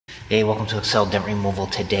Hey, welcome to Excel Dent Removal.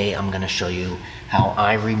 Today I'm going to show you how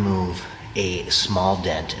I remove a small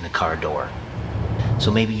dent in a car door. So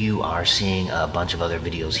maybe you are seeing a bunch of other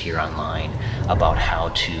videos here online about how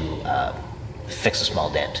to fix a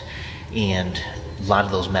small dent. And a lot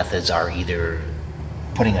of those methods are either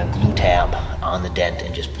putting a glue tab on the dent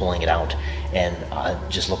and just pulling it out, and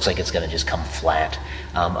just looks like it's going to just come flat.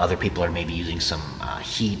 Other people are maybe using some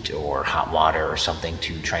heat or hot water or something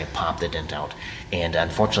to try and pop the dent out, and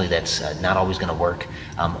unfortunately that's not always going to work.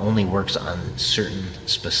 Only works on certain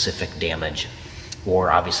specific damage,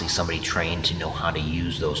 or obviously somebody trained to know how to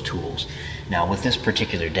use those tools. Now with this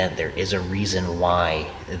particular dent, there is a reason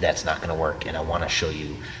why that's not going to work, and I want to show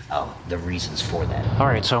you the reasons for that.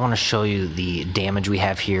 Alright, so I want to show you the damage we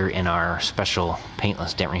have here in our special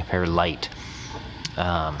Paintless Dent Repair Light.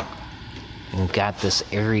 We've got this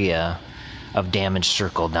area of damage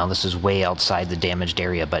circled. Now this is way outside the damaged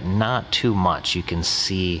area, but not too much. You can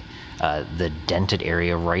see the dented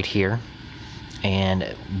area right here.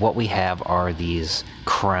 And what we have are these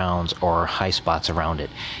crowns or high spots around it.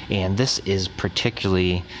 And this is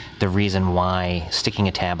particularly the reason why sticking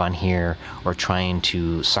a tab on here or trying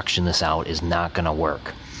to suction this out is not going to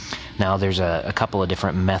work. Now there's a couple of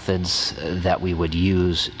different methods that we would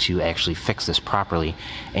use to actually fix this properly.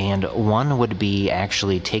 And one would be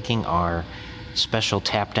actually taking our special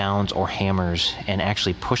tap downs or hammers and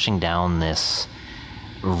actually pushing down this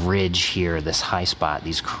ridge here, this high spot,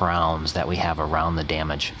 these crowns that we have around the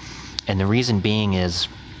damage. And the reason being is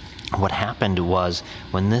what happened was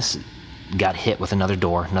when this got hit with another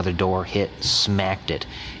door hit, smacked it.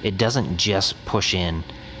 It doesn't just push in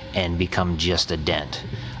and become just a dent.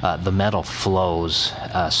 The metal flows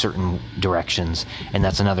certain directions, and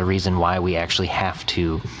that's another reason why we actually have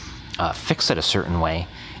to fix it a certain way,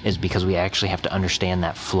 is because we actually have to understand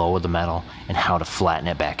that flow of the metal and how to flatten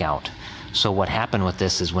it back out. So what happened with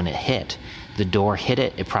this is when it hit, the door hit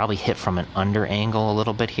it, it probably hit from an under angle a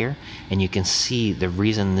little bit here, and you can see the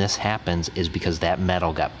reason this happens is because that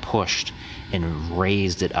metal got pushed and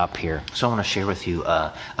raised it up here. So I want to share with you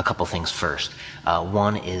a couple things first.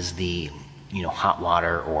 One is the hot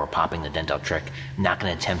water or popping the dent out trick. I'm not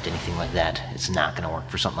going to attempt anything like that. It's not going to work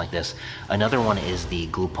for something like this. Another one is the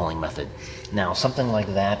glue pulling method. Now something like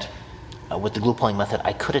that, with the glue pulling method,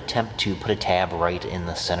 I could attempt to put a tab right in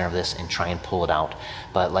the center of this and try and pull it out.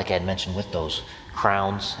 But like I had mentioned, with those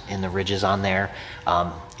crowns and the ridges on there,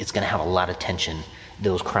 it's going to have a lot of tension.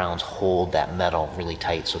 Those crowns hold that metal really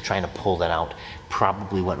tight, so trying to pull that out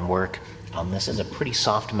probably wouldn't work. This is a pretty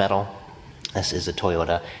soft metal. This is a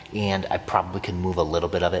Toyota, and I probably could move a little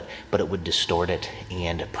bit of it, but it would distort it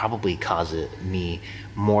and probably cause me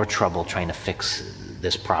more trouble trying to fix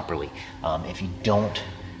this properly. If you don't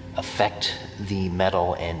affect the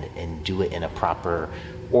metal and do it in a proper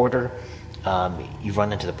order, you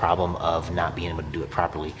run into the problem of not being able to do it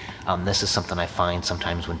properly. This is something I find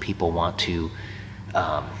sometimes when people want to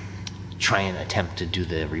try and attempt to do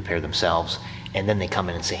the repair themselves, and then they come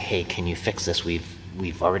in and say, hey, can you fix this?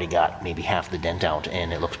 We've already got maybe half the dent out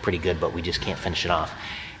and it looks pretty good, but we just can't finish it off.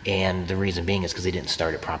 And the reason being is because they didn't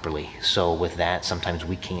start it properly. So with that, sometimes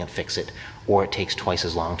we can't fix it, or it takes twice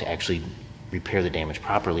as long to actually repair the damage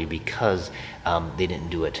properly because they didn't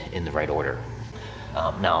do it in the right order.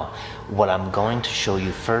 Now, what I'm going to show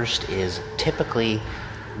you first is typically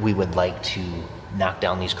we would like to knock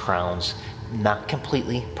down these crowns, not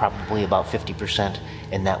completely, probably about 50%,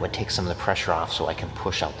 and that would take some of the pressure off so I can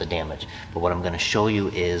push out the damage. But what I'm going to show you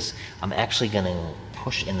is I'm actually going to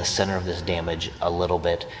push in the center of this damage a little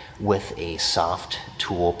bit with a soft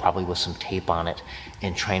tool, probably with some tape on it,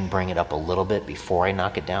 and try and bring it up a little bit before I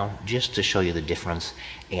knock it down, just to show you the difference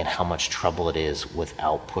and how much trouble it is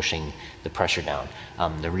without pushing the pressure down.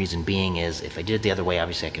 The reason being is if I did it the other way,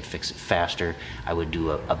 obviously I could fix it faster. I would do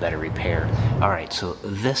a better repair. Alright, so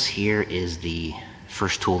this here is the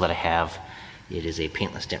first tool that I have. It is a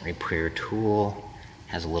Paintless Dent Repair tool.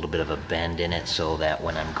 Has a little bit of a bend in it so that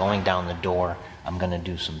when I'm going down the door, I'm going to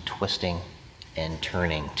do some twisting and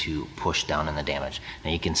turning to push down in the damage.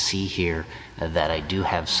 Now you can see here that I do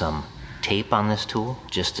have some tape on this tool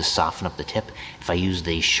just to soften up the tip. If I use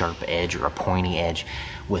the sharp edge or a pointy edge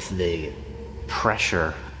with the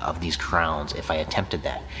pressure of these crowns, if I attempted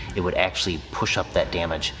that, it would actually push up that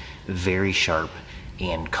damage very sharp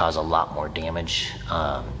and cause a lot more damage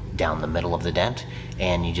down the middle of the dent,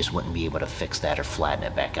 and you just wouldn't be able to fix that or flatten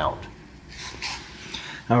it back out.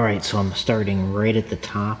 Alright, so I'm starting right at the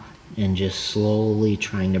top and just slowly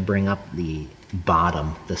trying to bring up the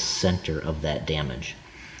bottom, the center of that damage.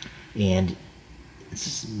 And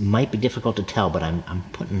this might be difficult to tell, but I'm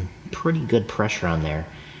putting pretty good pressure on there,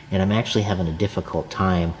 and I'm actually having a difficult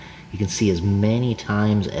time you can see as many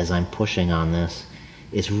times as I'm pushing on this,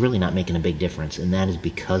 it's really not making a big difference, and that is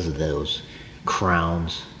because of those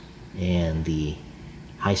crowns and the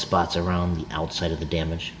high spots around the outside of the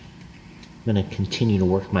damage. I'm going to continue to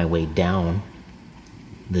work my way down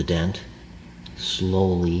the dent,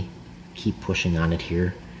 slowly keep pushing on it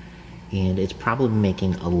here, and it's probably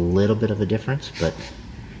making a little bit of a difference, but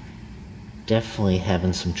definitely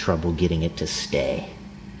having some trouble getting it to stay.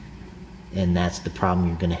 And that's the problem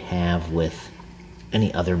you're going to have with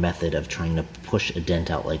any other method of trying to push a dent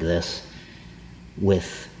out like this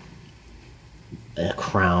with a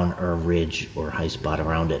crown or a ridge or high spot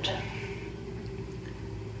around it.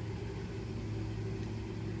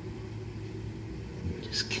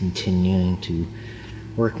 Just continuing to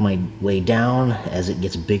work my way down. As it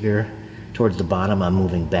gets bigger towards the bottom, I'm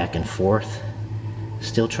moving back and forth,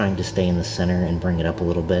 still trying to stay in the center and bring it up a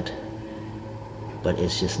little bit, but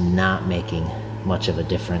it's just not making much of a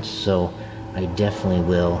difference. So I definitely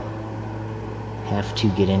will have to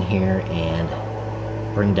get in here and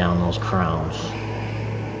bring down those crowns.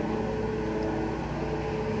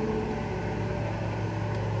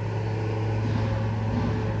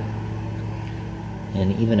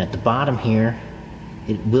 And even at the bottom here,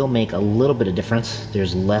 it will make a little bit of difference.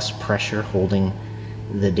 There's less pressure holding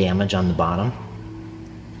the damage on the bottom,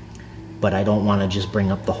 but I don't want to just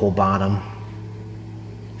bring up the whole bottom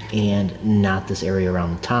and not this area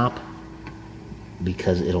around the top,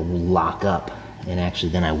 because it'll lock up, and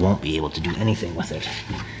actually then I won't be able to do anything with it.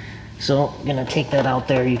 So I'm gonna take that out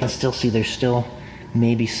there. You can still see there's still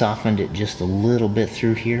maybe softened it just a little bit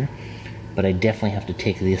through here, but I definitely have to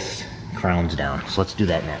take these crowns down. So let's do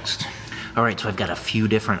that next. All right, so I've got a few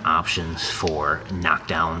different options for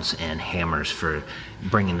knockdowns and hammers for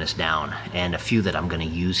bringing this down, and a few that I'm gonna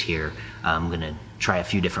use here. I'm gonna try a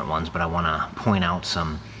few different ones, but I wanna point out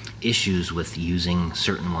some issues with using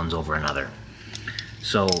certain ones over another.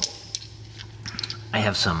 So I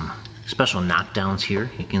have some special knockdowns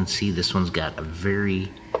here. You can see this one's got a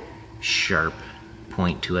very sharp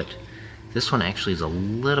point to it. This one actually is a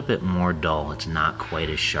little bit more dull. It's not quite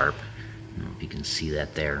as sharp. I don't know if you can see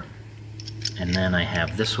that there. And then I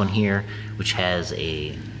have this one here, which has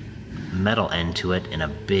a metal end to it and a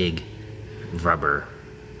big rubber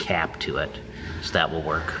cap to it. So that will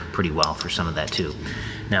work pretty well for some of that too.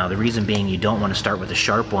 Now the reason being you don't want to start with a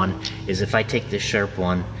sharp one is if I take this sharp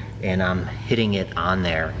one and I'm hitting it on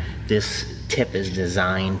there, this tip is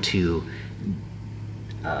designed to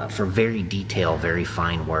for very detailed, very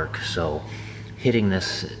fine work. So hitting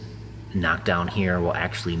this knockdown here will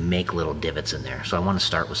actually make little divots in there. So I want to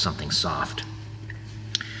start with something soft.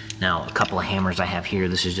 Now a couple of hammers I have here.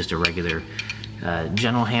 This is just a regular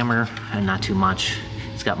general hammer, and not too much.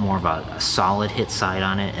 It's got more of a solid hit side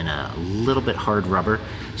on it and a little bit hard rubber,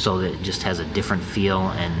 so that it just has a different feel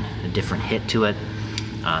and a different hit to it.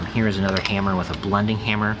 Here's another hammer with a blending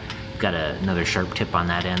hammer. Got another sharp tip on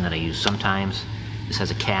that end that I use sometimes. This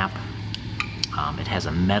has a cap. It has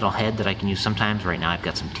a metal head that I can use sometimes. Right now I've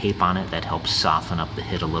got some tape on it that helps soften up the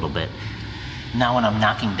hit a little bit. Now when I'm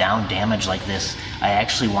knocking down damage like this, I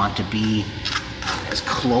actually want to be as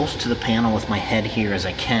close to the panel with my head here as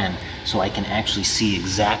I can, so I can actually see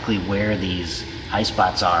exactly where these high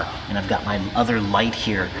spots are. And I've got my other light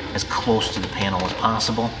here as close to the panel as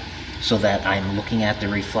possible, so that I'm looking at the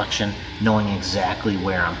reflection, knowing exactly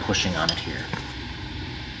where I'm pushing on it here.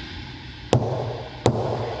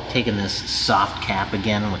 Taking this soft cap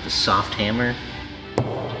again with the soft hammer.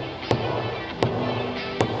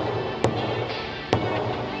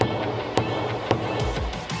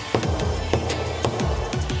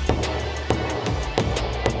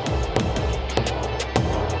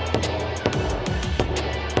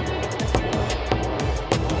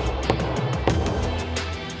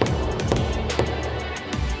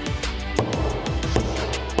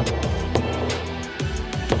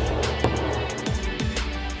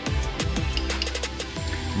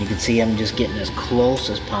 You can see I'm just getting as close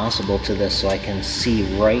as possible to this so I can see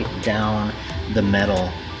right down the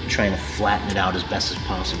metal, trying to flatten it out as best as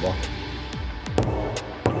possible.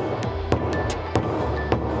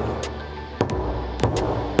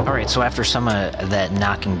 Alright, so after some of that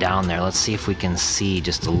knocking down there, let's see if we can see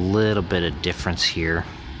just a little bit of difference here.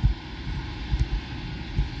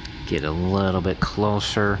 Get a little bit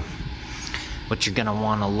closer. What you're going to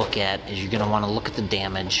want to look at is you're going to want to look at the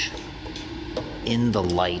damage in the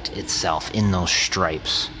light itself, in those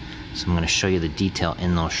stripes. So I'm going to show you the detail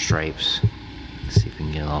in those stripes. Let's see if we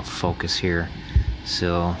can get a little focus here.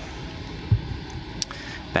 So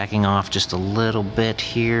backing off just a little bit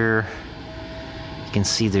here, you can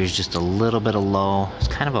see there's just a little bit of low. It's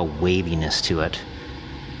kind of a waviness to it.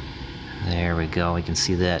 There we go. We can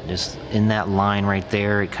see that just in that line right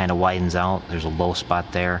there, it kind of widens out. There's a low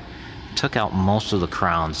spot there. Took out most of the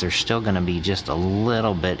crowns. There's still going to be just a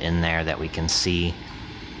little bit in there that we can see.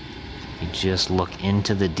 If you just look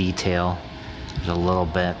into the detail, there's a little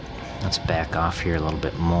bit. Let's back off here a little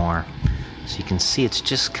bit more. So you can see it's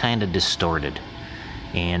just kind of distorted.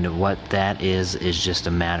 And what that is just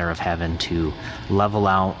a matter of having to level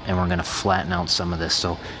out, and we're going to flatten out some of this.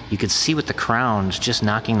 So you could see with the crowns, just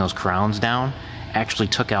knocking those crowns down actually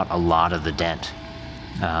took out a lot of the dent.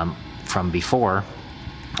 From before,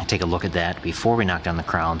 take a look at that. Before we knocked down the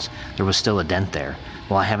crowns, there was still a dent there.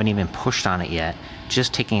 Well, I haven't even pushed on it yet.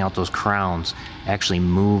 Just taking out those crowns actually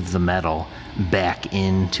moved the metal back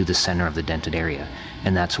into the center of the dented area.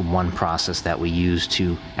 And that's one process that we use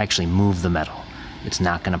to actually move the metal. It's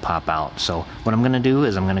not going to pop out. So what I'm going to do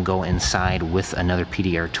is I'm going to go inside with another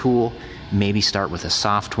PDR tool, maybe start with a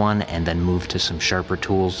soft one and then move to some sharper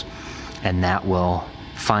tools, and that will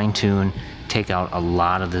fine tune, take out a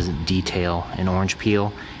lot of the detail in orange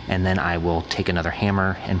peel, and then I will take another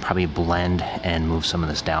hammer and probably blend and move some of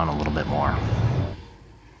this down a little bit more.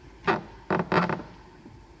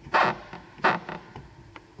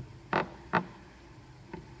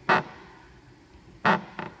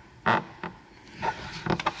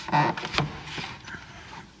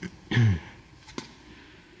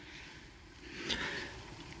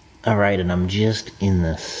 Alright, and I'm just in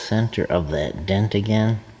the center of that dent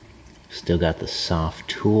again. Still got the soft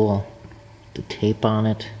tool, the tape on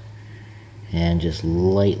it, and just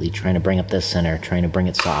lightly trying to bring up this center, trying to bring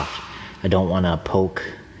it soft. I don't want to poke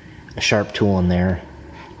a sharp tool in there.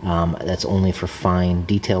 That's only for fine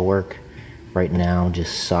detail work. Right now,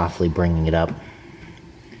 just softly bringing it up.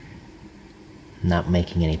 Not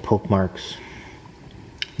making any poke marks.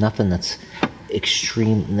 Nothing that's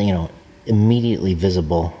extreme, immediately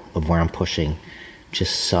visible of where I'm pushing.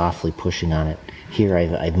 Just softly pushing on it. Here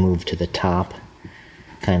I've moved to the top,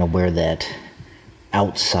 kind of where that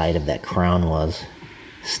outside of that crown was.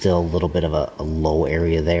 Still a little bit of a low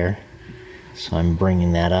area there. So I'm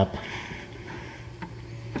bringing that up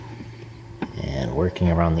and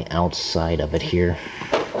working around the outside of it here.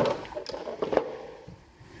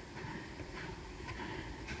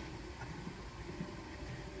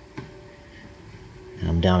 And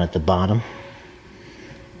I'm down at the bottom.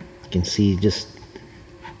 You can see just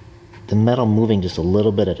the metal moving just a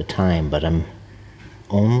little bit at a time, but I'm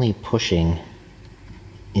only pushing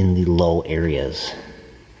in the low areas.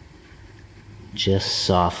 Just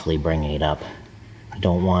softly bringing it up. I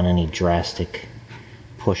don't want any drastic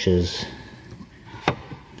pushes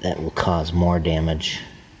that will cause more damage.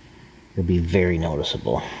 It'll be very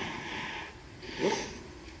noticeable.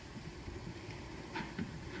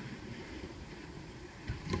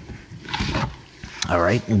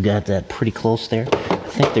 Alright, we've got that pretty close there.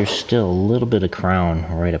 I think there's still a little bit of crown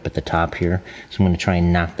right up at the top here, so I'm going to try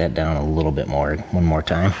and knock that down a little bit more, one more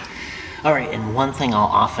time. Alright, and one thing I'll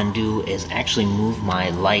often do is actually move my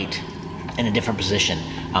light in a different position.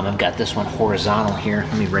 I've got this one horizontal here.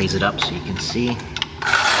 Let me raise it up so you can see.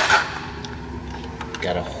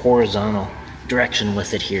 Got a horizontal direction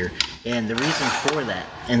with it here, and the reason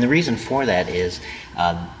for that is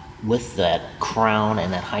with that crown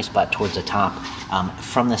and that high spot towards the top,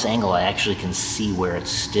 from this angle I actually can see where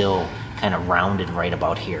it's still kind of rounded right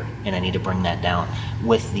about here, and I need to bring that down.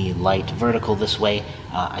 With the light vertical this way,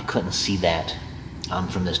 I couldn't see that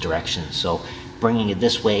from this direction. So bringing it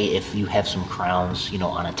this way, if you have some crowns,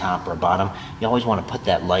 on a top or a bottom, you always want to put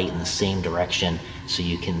that light in the same direction so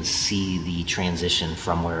you can see the transition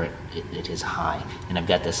from where it is high. And I've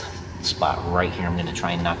got this spot right here I'm going to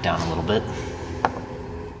try and knock down a little bit.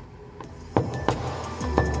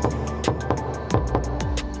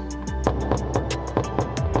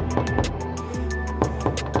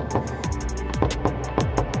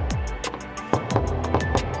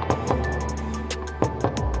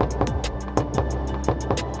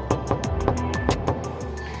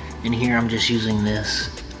 And here I'm just using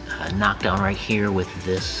this knockdown right here with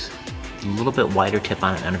this a little bit wider tip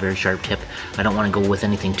on it and a very sharp tip. I don't want to go with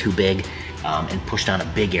anything too big and push down a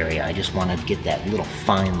big area. I just want to get that little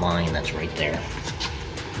fine line that's right there.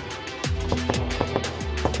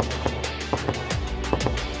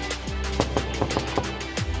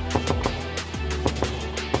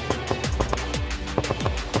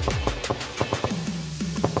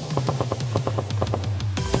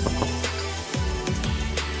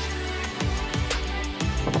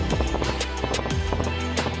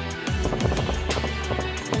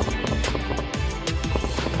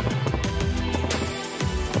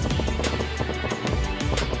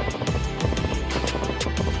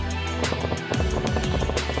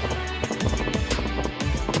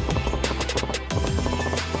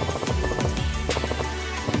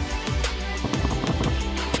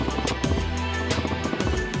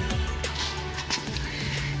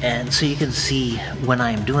 And so you can see when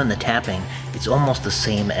I'm doing the tapping, it's almost the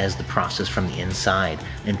same as the process from the inside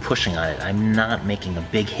and pushing on it. I'm not making a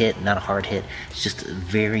big hit, not a hard hit. It's just a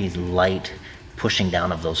very light pushing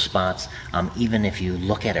down of those spots. Even if you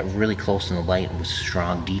look at it really close in the light with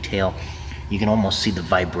strong detail, you can almost see the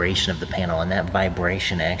vibration of the panel, and that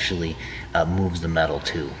vibration actually moves the metal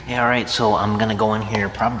too. Yeah, all right, so I'm gonna go in here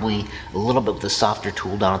probably a little bit with the softer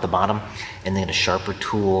tool down at the bottom, and then a sharper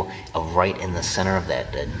tool right in the center of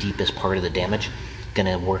that deepest part of the damage.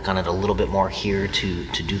 Gonna work on it a little bit more here to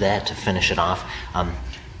do that, to finish it off.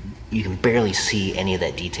 You can barely see any of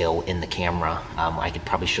that detail in the camera. I could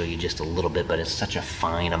probably show you just a little bit, but it's such a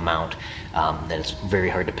fine amount that it's very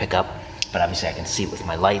hard to pick up. But obviously I can see it with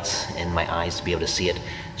my lights and my eyes to be able to see it.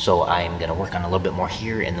 So I'm gonna work on a little bit more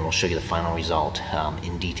here, and then we'll show you the final result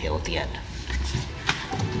in detail at the end.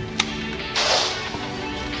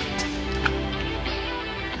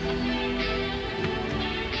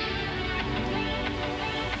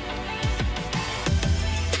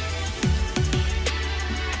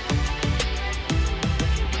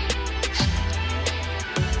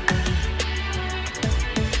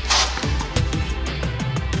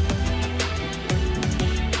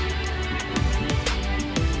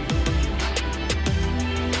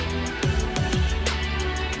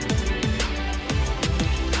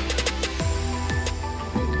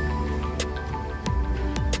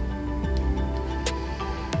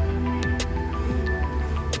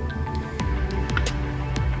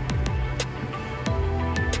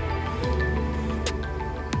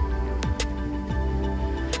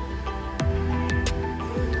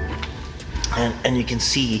 And you can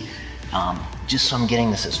see, just so I'm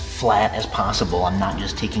getting this as flat as possible, I'm not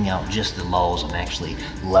just taking out just the lows, I'm actually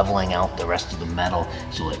leveling out the rest of the metal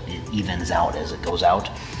so it evens out as it goes out.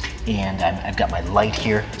 And I've got my light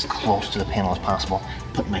here as close to the panel as possible,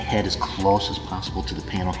 put my head as close as possible to the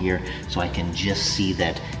panel here so I can just see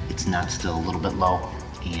that it's not still a little bit low,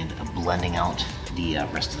 and blending out the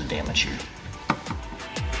rest of the damage here.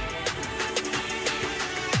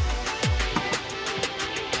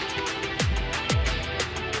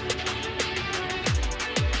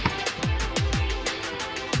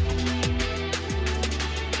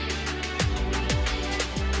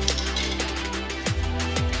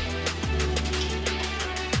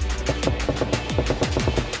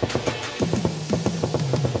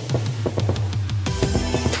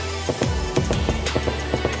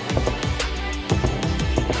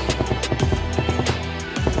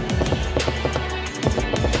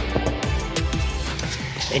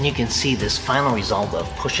 And you can see this final result of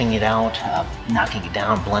pushing it out, knocking it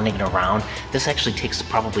down, blending it around. This actually takes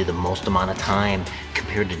probably the most amount of time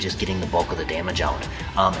compared to just getting the bulk of the damage out.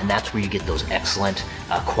 And that's where you get those excellent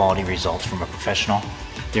quality results from a professional.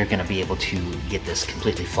 They're gonna be able to get this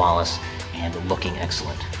completely flawless and looking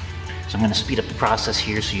excellent. So I'm gonna speed up the process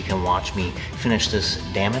here so you can watch me finish this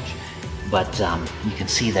damage. But you can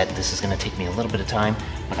see that this is gonna take me a little bit of time,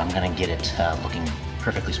 but I'm gonna get it looking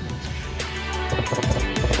perfectly smooth.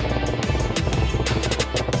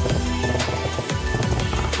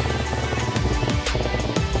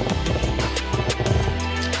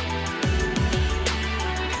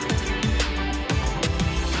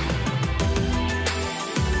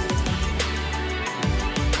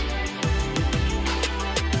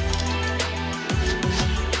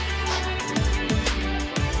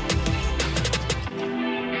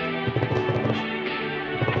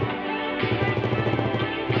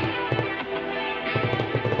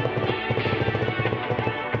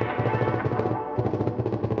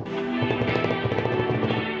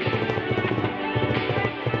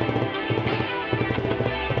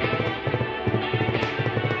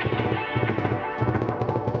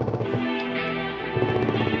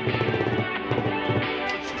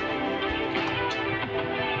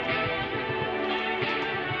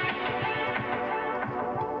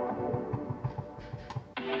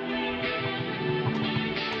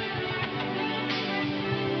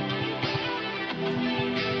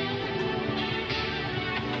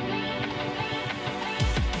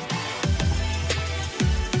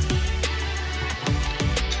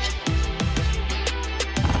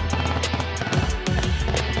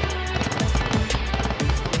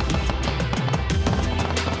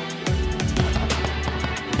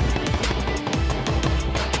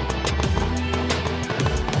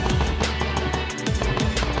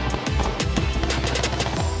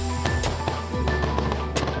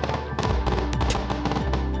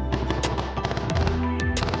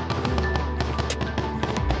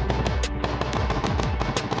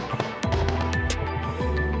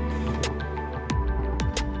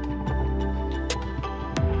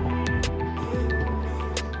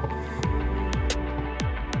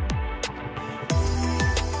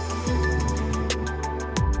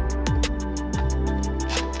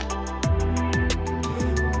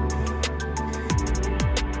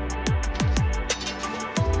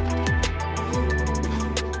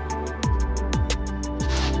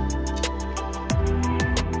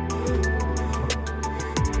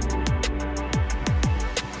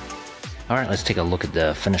 All right, let's take a look at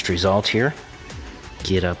the finished result here.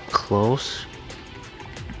 Get up close.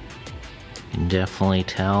 You can definitely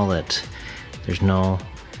tell that there's no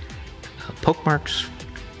poke marks,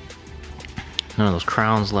 none of those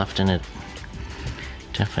crowns left in it.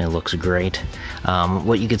 Definitely looks great.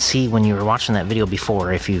 What you could see when you were watching that video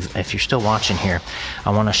before, if you're still watching here,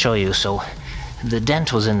 I want to show you. So the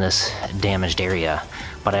dent was in this damaged area,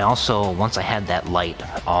 but I also, once I had that light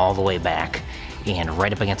all the way back and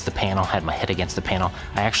right up against the panel, had my head against the panel,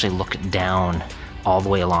 I actually looked down all the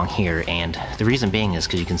way along here, and the reason being is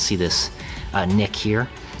because you can see this nick here.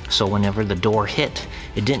 So whenever the door hit,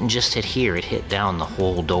 it didn't just hit here, it hit down the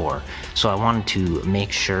whole door. So I wanted to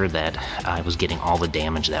make sure that I was getting all the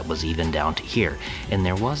damage that was even down to here. And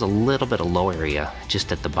there was a little bit of low area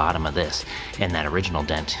just at the bottom of this. And that original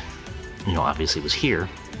dent, you know, obviously was here,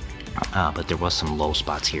 but there was some low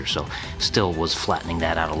spots here. So still was flattening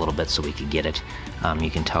that out a little bit so we could get it.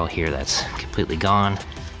 You can tell here that's completely gone.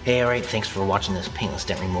 Hey, alright, thanks for watching this paintless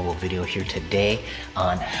dent removal video here today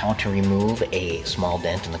on how to remove a small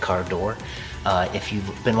dent in the car door. If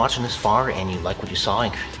you've been watching this far and you like what you saw,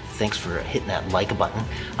 thanks for hitting that like button.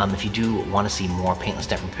 If you do want to see more paintless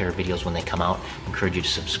dent repair videos when they come out, I encourage you to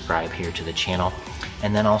subscribe here to the channel.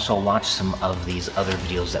 And then also watch some of these other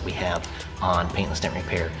videos that we have on paintless dent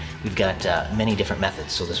repair. We've got many different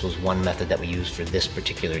methods, so this was one method that we used for this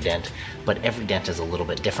particular dent, but every dent is a little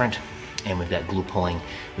bit different. And we've got glue pulling,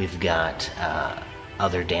 we've got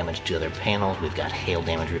other damage to other panels, we've got hail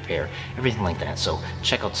damage repair, everything like that. So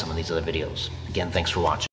check out some of these other videos. Again, thanks for watching.